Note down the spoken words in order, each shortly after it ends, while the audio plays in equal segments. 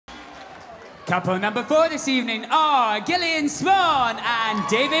Couple number 4 this evening are Gillian Swan and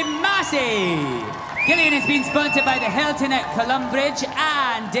David Massey. Gillian has been sponsored by the Hilton at Columbridge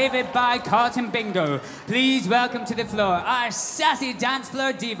and David by Carlton Bingo. Please welcome to the floor our sassy dance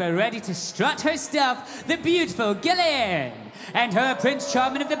floor diva ready to strut her stuff, the beautiful Gillian, and her Prince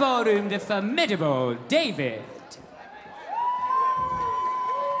Charming of the ballroom, the formidable David.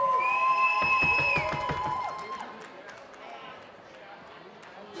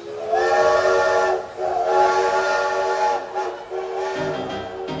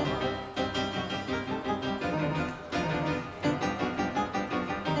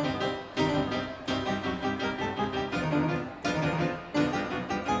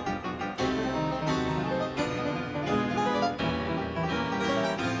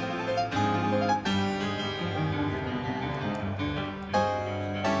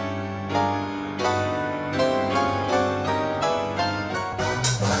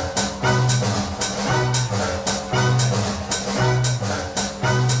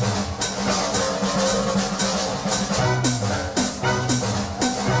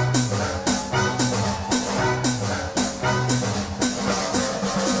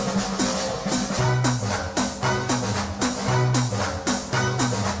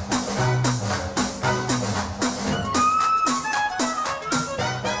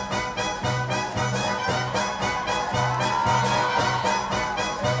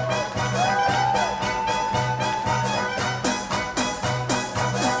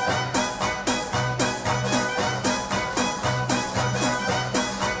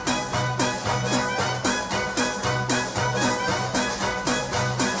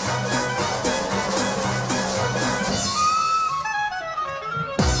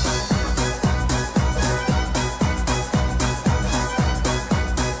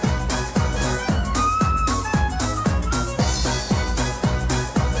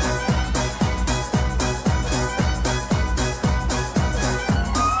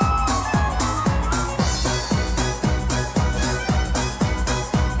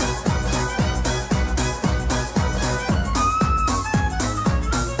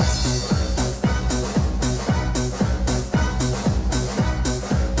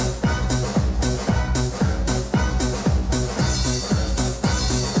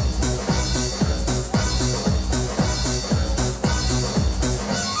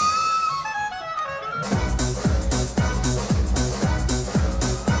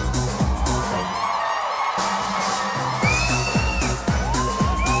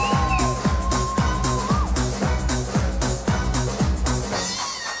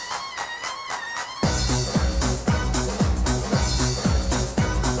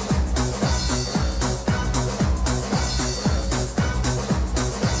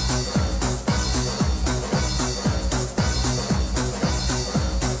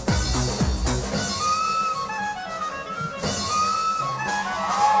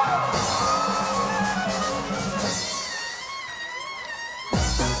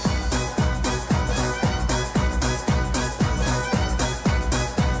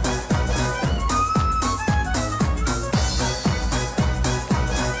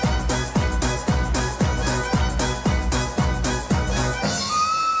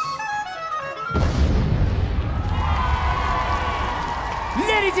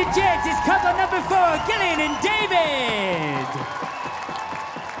 Ladies and gents, it's couple number 4, Gillian and David.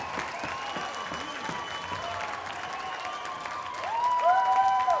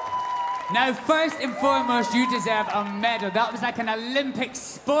 Now, first and foremost, you deserve a medal. That was like an Olympic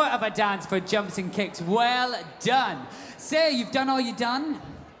sport of a dance for jumps and kicks. Well done. So, you've done all you've done.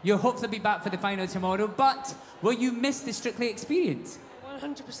 You'll hopefully be back for the final tomorrow, but will you miss the Strictly experience?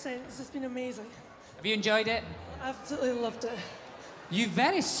 100%. This has been amazing. Have you enjoyed it? Absolutely loved it. You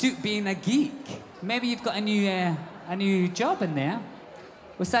very suit being a geek. Maybe you've got a new job in there.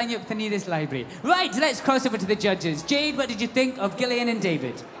 We'll sign you up for the nearest library. Right, let's cross over to the judges. Jade, what did you think of Gillian and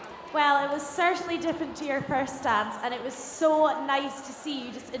David? Well, it was certainly different to your first dance, and it was so nice to see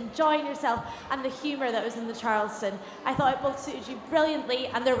you just enjoying yourself and the humour that was in the Charleston. I thought it both suited you brilliantly,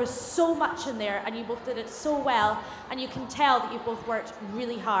 and there was so much in there, and you both did it so well, and you can tell that you both worked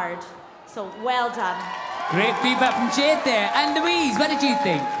really hard. So, well done. Great feedback from Jade there. And Louise, what did you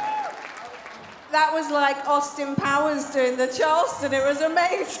think? That was like Austin Powers doing the Charleston. It was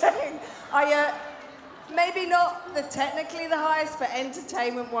amazing. Maybe not technically the highest, but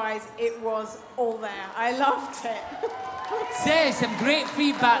entertainment-wise, it was all there. I loved it. So, some great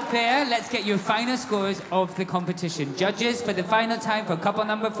feedback there. Let's get your final scores of the competition. Judges, for the final time for couple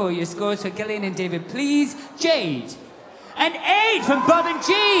number 4, your scores for Gillian and David, please. Jade. An 8 from Bob and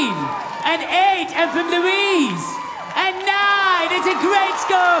Jean. An 8 and from Louise. And 9. It's a great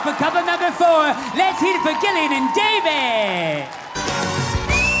score for couple number 4. Let's hear it for Gillian and David.